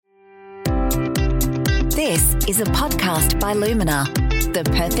This is a podcast by Lumina, the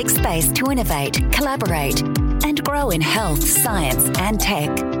perfect space to innovate, collaborate, and grow in health, science, and tech.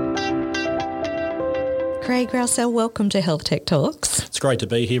 Craig Rowsell, welcome to Health Tech Talks. It's great to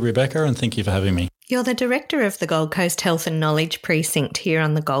be here, Rebecca, and thank you for having me. You're the Director of the Gold Coast Health and Knowledge Precinct here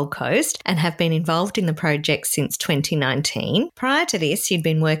on the Gold Coast and have been involved in the project since 2019. Prior to this, you'd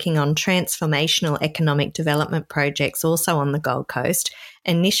been working on transformational economic development projects also on the Gold Coast,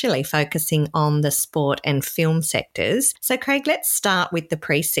 initially focusing on the sport and film sectors. So, Craig, let's start with the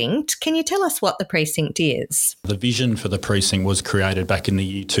Precinct. Can you tell us what the Precinct is? The vision for the Precinct was created back in the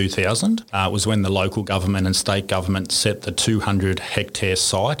year 2000. It was when the local government and state government set the 200-hectare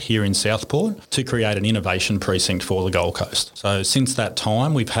site here in Southport to create an innovation precinct for the Gold Coast. So since that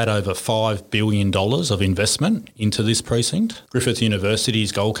time, we've had over $5 billion of investment into this precinct. Griffith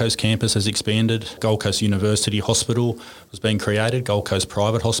University's Gold Coast campus has expanded. Gold Coast University Hospital was being created, Gold Coast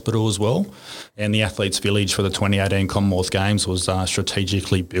Private Hospital as well. And the Athletes Village for the 2018 Commonwealth Games was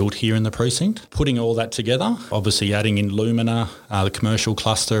strategically built here in the precinct. Putting all that together, obviously adding in Lumina, the commercial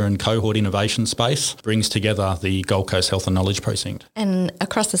cluster and cohort innovation space, brings together the Gold Coast Health and Knowledge Precinct. And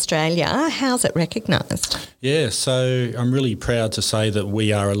across Australia, how's it recognised? Yeah, so I'm really proud to say that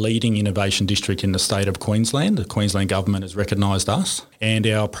we are a leading innovation district in the state of Queensland. The Queensland government has recognised us, and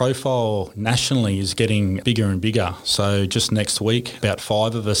our profile nationally is getting bigger and bigger. So just next week, about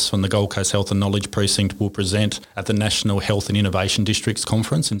 5 of us from the Gold Coast Health and Knowledge Precinct will present at the National Health and Innovation Districts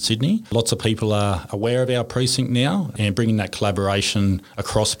Conference in Sydney. Lots of people are aware of our precinct now, and bringing that collaboration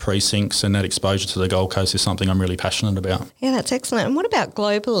across precincts and that exposure to the Gold Coast is something I'm really passionate about. Yeah, that's excellent. And what about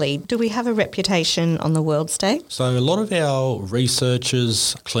globally? Do we have a reputation on the world stage? So a lot of our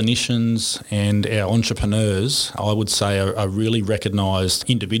researchers, clinicians and our entrepreneurs, I would say, are really recognised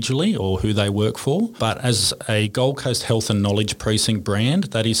individually or who they work for. But as a Gold Coast Health and Knowledge Precinct brand,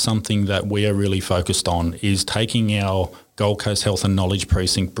 that is something that we are really focused on, is taking our Gold Coast Health and Knowledge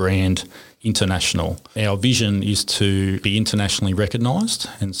Precinct brand international. Our vision is to be internationally recognised,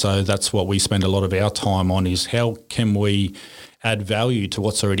 and so that's what we spend a lot of our time on, is how can we add value to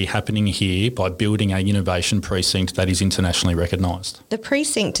what's already happening here by building an innovation precinct that is internationally recognised. The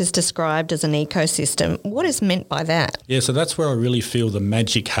precinct is described as an ecosystem. What is meant by that? Yeah, so that's where I really feel the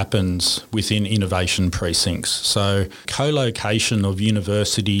magic happens within innovation precincts. So co-location of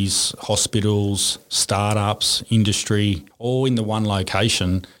universities, hospitals, startups, industry, all in the one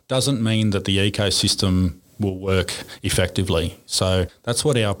location doesn't mean that the ecosystem will work effectively. So that's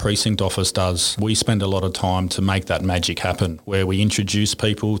what our precinct office does. We spend a lot of time to make that magic happen, where we introduce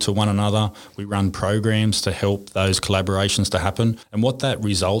people to one another, we run programs to help those collaborations to happen. And what that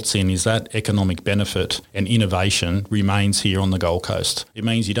results in is that economic benefit and innovation remains here on the Gold Coast. It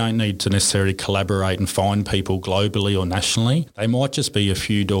means you don't need to necessarily collaborate and find people globally or nationally. They might just be a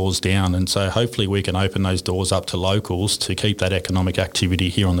few doors down. And so hopefully we can open those doors up to locals to keep that economic activity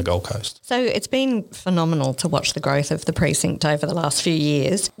here on the Gold Coast. So it's been phenomenal to watch the growth of the precinct over the last few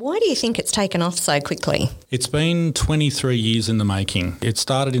years. Why do you think it's taken off so quickly? It's been 23 years in the making. It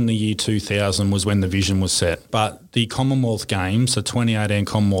started in the year 2000 was when the vision was set. But the Commonwealth Games, the 2018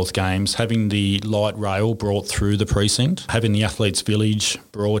 Commonwealth Games, having the light rail brought through the precinct, having the Athletes Village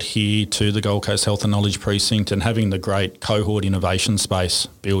brought here to the Gold Coast Health and Knowledge Precinct, and having the great cohort innovation space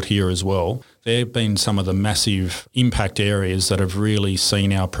built here as well, there have been some of the massive impact areas that have really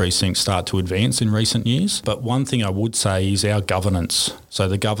seen our precinct start to advance in recent years. But one thing I would say is our governance. So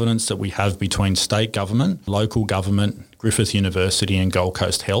the governance that we have between state government, local government, Griffith University and Gold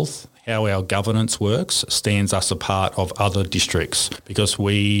Coast Health, how our governance works stands us apart of other districts, because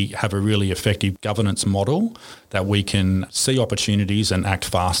we have a really effective governance model that we can see opportunities and act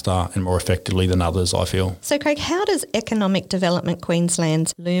faster and more effectively than others, I feel. So, Craig, how does Economic Development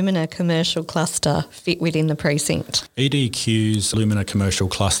Queensland's Lumina Commercial Cluster fit within the precinct? EDQ's Lumina Commercial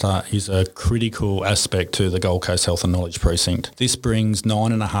Cluster is a critical aspect to the Gold Coast Health and Knowledge Precinct. This brings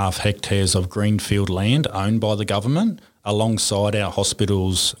 9.5 hectares of greenfield land owned by the government alongside our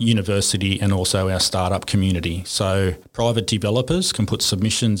hospitals, university and also our startup community. So private developers can put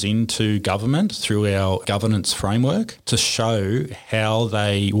submissions into government through our governance framework to show how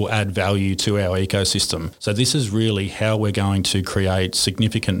they will add value to our ecosystem. So this is really how we're going to create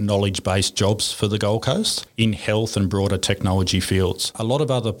significant knowledge-based jobs for the Gold Coast in health and broader technology fields. A lot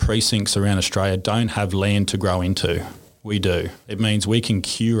of other precincts around Australia don't have land to grow into. We do. It means we can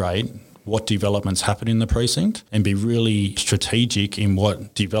curate what developments happen in the precinct and be really strategic in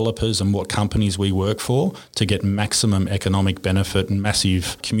what developers and what companies we work for to get maximum economic benefit and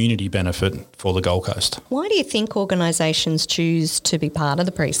massive community benefit for the Gold Coast. Why do you think organisations choose to be part of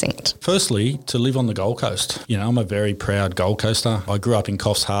the precinct? Firstly, to live on the Gold Coast. I'm a very proud Gold Coaster. I grew up in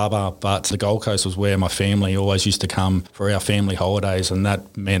Coffs Harbour, but the Gold Coast was where my family always used to come for our family holidays, and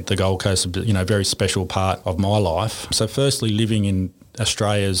that meant the Gold Coast, a very special part of my life. So firstly, living in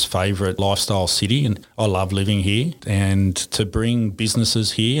Australia's favourite lifestyle city, and I love living here, and to bring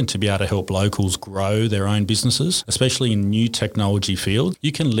businesses here and to be able to help locals grow their own businesses, especially in new technology fields.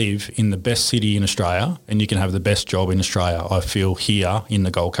 You can live in the best city in Australia and you can have the best job in Australia, I feel, here in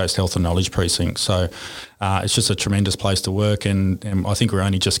the Gold Coast Health and Knowledge Precinct. So it's just a tremendous place to work, and I think we're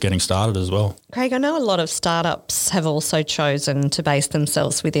only just getting started as well. Craig, I know a lot of startups have also chosen to base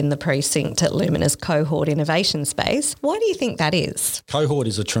themselves within the precinct at Lumina's cohort innovation space. Why do you think that is? Cohort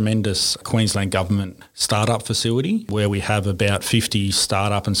is a tremendous Queensland Government startup facility where we have about 50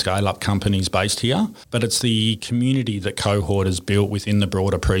 startup and scale-up companies based here, but it's the community that Cohort has built within the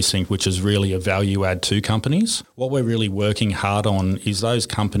broader precinct, which is really a value add to companies. What we're really working hard on is those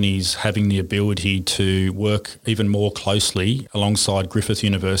companies having the ability to work even more closely alongside Griffith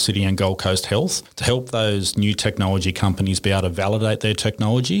University and Gold Coast Health to help those new technology companies be able to validate their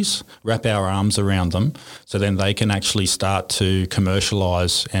technologies, wrap our arms around them, so then they can actually start to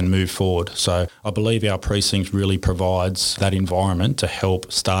commercialise and move forward. So I believe our precinct really provides that environment to help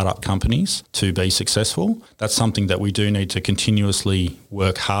startup companies to be successful. That's something that we do need to continuously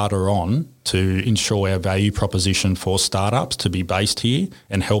work harder on to ensure our value proposition for startups to be based here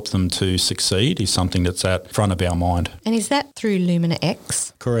and help them to succeed is something that's at front of our mind. And is that through Lumina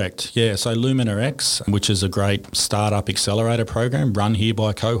X? Correct, yeah. So Lumina X, which is a great startup accelerator program run here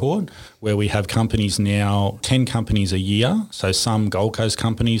by Cohort, where we have companies now, 10 companies a year, so some Gold Coast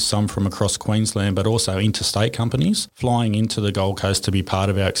companies, some from across Queensland, but also interstate companies flying into the Gold Coast to be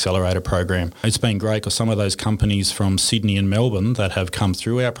part of our accelerator program. It's been great because some of those companies from Sydney and Melbourne that have come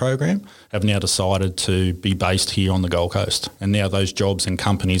through our program have now decided to be based here on the Gold Coast. And now those jobs and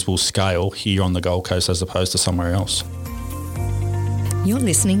companies will scale here on the Gold Coast as opposed to somewhere else. You're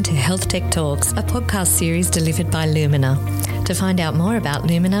listening to Health Tech Talks, a podcast series delivered by Lumina. To find out more about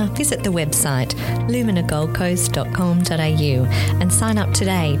Lumina, visit the website luminagoldcoast.com.au and sign up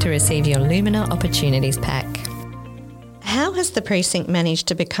today to receive your Lumina Opportunities Pack. How has the precinct managed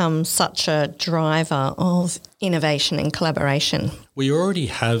to become such a driver of innovation and collaboration? We already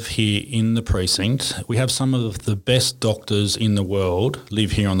have here in the precinct, we have some of the best doctors in the world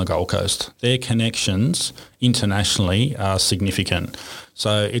live here on the Gold Coast. Their connections internationally are significant.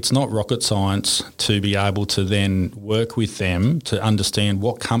 So it's not rocket science to be able to then work with them to understand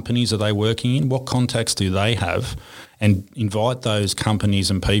what companies are they working in, what contacts do they have, and invite those companies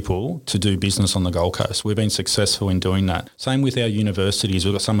and people to do business on the Gold Coast. We've been successful in doing that. Same with our universities.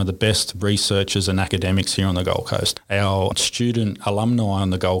 We've got some of the best researchers and academics here on the Gold Coast. Our student alumni on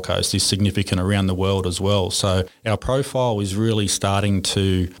the Gold Coast is significant around the world as well. So our profile is really starting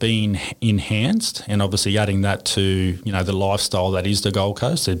to be enhanced, and obviously adding that to, the lifestyle that is the Gold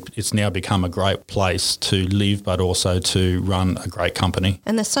Coast. It's now become a great place to live, but also to run a great company.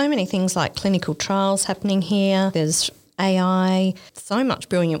 And there's so many things like clinical trials happening here. There's AI, so much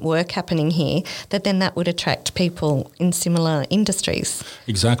brilliant work happening here that would attract people in similar industries.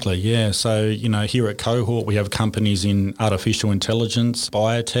 Exactly, yeah. So, here at Cohort, we have companies in artificial intelligence,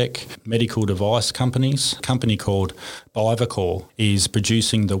 biotech, medical device companies. A company called Bivacor is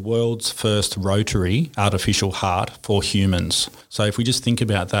producing the world's first rotary artificial heart for humans. So if we just think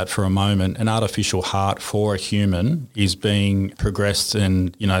about that for a moment, an artificial heart for a human is being progressed,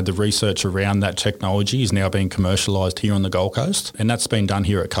 and, the research around that technology is now being commercialised here on the Gold Coast, and that's been done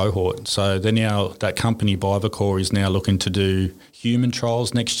here at Cohort. So that company Bivacor is now looking to do human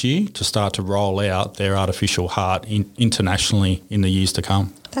trials next year to start to roll out their artificial heart internationally in the years to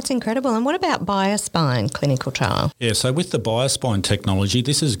come. That's incredible. And what about BioSpine clinical trial? Yeah, so with the BioSpine technology,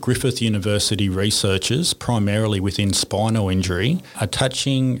 this is Griffith University researchers, primarily within spinal injury,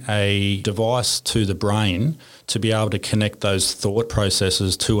 attaching a device to the brain to be able to connect those thought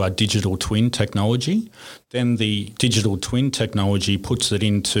processes to our digital twin technology. Then the digital twin technology puts it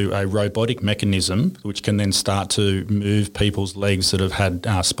into a robotic mechanism which can then start to move people's legs that have had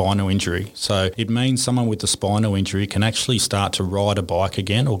spinal injury. So it means someone with a spinal injury can actually start to ride a bike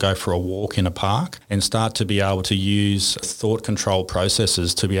again or go for a walk in a park and start to be able to use thought control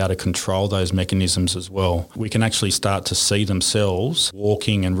processes to be able to control those mechanisms as well. We can actually start to see themselves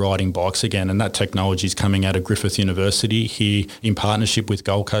walking and riding bikes again, and that technology is coming out of Griffith Griffith University here in partnership with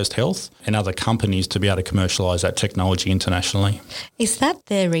Gold Coast Health and other companies to be able to commercialise that technology internationally. Is that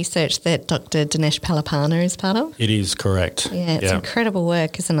the research that Dr. Dinesh Palapana is part of? It is, correct. Yeah, it's incredible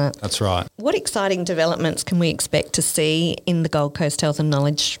work, isn't it? That's right. What exciting developments can we expect to see in the Gold Coast Health and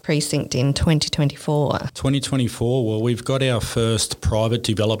Knowledge Precinct in 2024? 2024, well, we've got our first private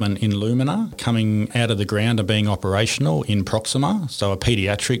development in Lumina coming out of the ground and being operational in Proxima, so a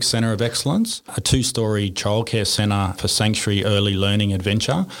paediatric centre of excellence, a 2-storey childcare centre for sanctuary early learning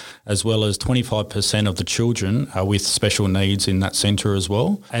adventure, as well as 25% of the children are with special needs in that centre as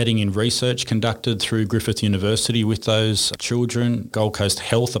well. Adding in research conducted through Griffith University with those children, Gold Coast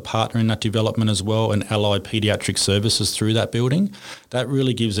Health, a partner in that development as well, and allied paediatric services through that building. That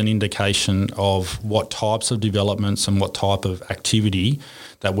really gives an indication of what types of developments and what type of activity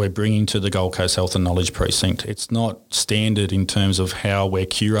that we're bringing to the Gold Coast Health and Knowledge Precinct. It's not standard in terms of how we're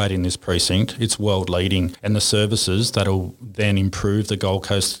curating this precinct. It's world leading, and the services that'll then improve the Gold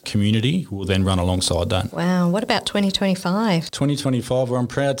Coast community will then run alongside that. Wow. What about 2025? 2025, well, I'm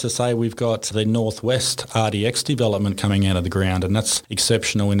proud to say we've got the Northwest RDX development coming out of the ground, and that's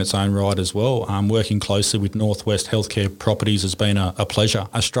exceptional in its own right as well. Working closely with Northwest Healthcare Properties has been a pleasure.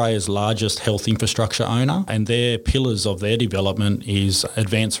 Australia's largest health infrastructure owner, and their pillars of their development is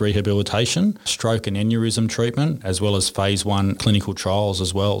advanced rehabilitation, stroke and aneurysm treatment, as well as phase 1 clinical trials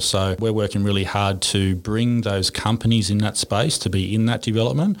as well. So we're working really hard to bring those companies in that space to be in that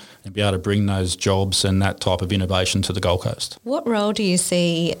development and be able to bring those jobs and that type of innovation to the Gold Coast. What role do you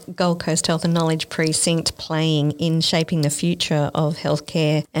see Gold Coast Health and Knowledge Precinct playing in shaping the future of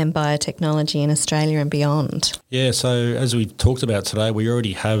healthcare and biotechnology in Australia and beyond? Yeah, so as we talked about today, we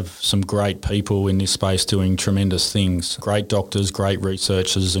already have some great people in this space doing tremendous things. Great doctors, great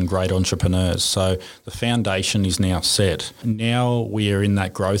researchers and great entrepreneurs. So the foundation is now set. Now we are in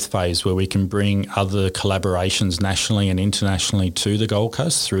that growth phase where we can bring other collaborations nationally and internationally to the Gold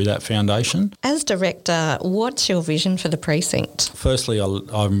Coast through that foundation. As Director, what's your vision for the precinct? Firstly,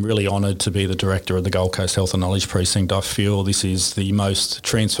 I'm really honoured to be the Director of the Gold Coast Health and Knowledge Precinct. I feel this is the most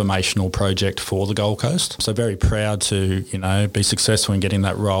transformational project for the Gold Coast. So very proud to, be successful in getting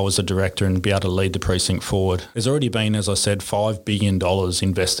that role as a Director and be able to lead the precinct forward. There's already been, as I said, $5 billion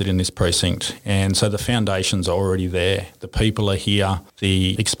invested in this precinct, and so the foundations are already there. The people are here.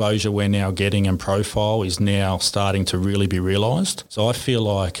 The exposure we're now getting and profile is now starting to really be realised. So I feel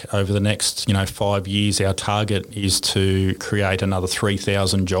like over the next 5 years, our target is to create another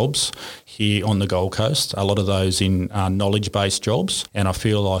 3,000 jobs here on the Gold Coast, a lot of those in knowledge-based jobs. And I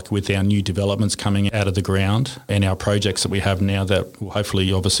feel like with our new developments coming out of the ground and our projects that we have now, that will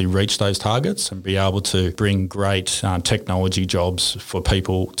hopefully obviously reach those targets and be able to bring great technology jobs for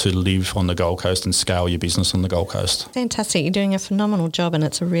people to live on the Gold Coast and scale your business on the Gold Coast. Fantastic. You're doing a phenomenal job and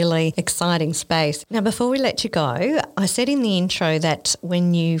it's a really exciting space. Now, before we let you go, I said in the intro that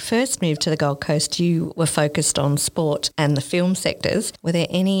when you first moved to the Gold Coast, you were focused on sport and the film sectors. Were there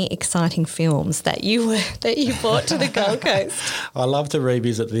any exciting films that you brought to the Gold Coast? I love to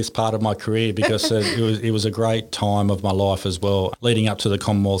revisit this part of my career because it was a great time of my life as well. Leading up to the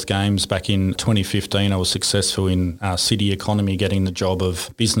Commonwealth Games back in 2015, I was successful in city economy, getting the job of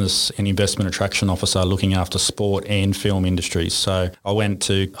business and investment attraction officer looking after sport and film industries. So I went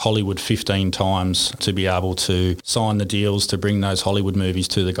to Hollywood 15 times to be able to sign the deals to bring those Hollywood movies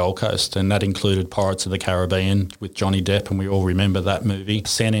to the Gold Coast, and that included Pirates of the Caribbean with Johnny Depp, and we all remember that movie.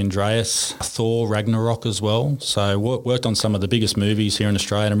 San Andreas, Thor, Ragnarok as well. So worked on some of the biggest movies here in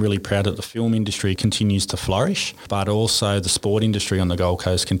Australia, and I'm really proud that the film industry continues to flourish, but also the sport industry on the Gold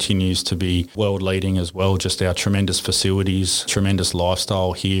Coast continues to be world leading as well. Just our tremendous facilities, tremendous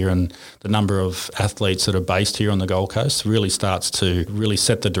lifestyle here, and the number of athletes that are based here on the Gold Coast really starts to really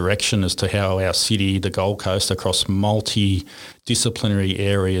set the direction as to how our city, the Gold Coast, across multi-disciplinary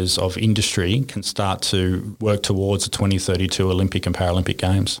areas of industry can start to work towards the 2032 Olympic and Paralympic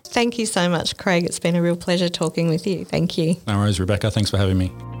Games. Thank you so much, Craig. It's been a real pleasure talking with you. Thank you. No worries, Rebecca. Thanks for having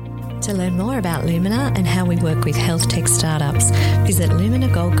me. To learn more about Lumina and how we work with health tech startups, visit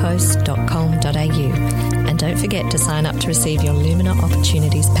luminagoldcoast.com.au. And don't forget to sign up to receive your Lumina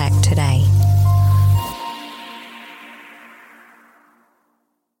Opportunities Pack today.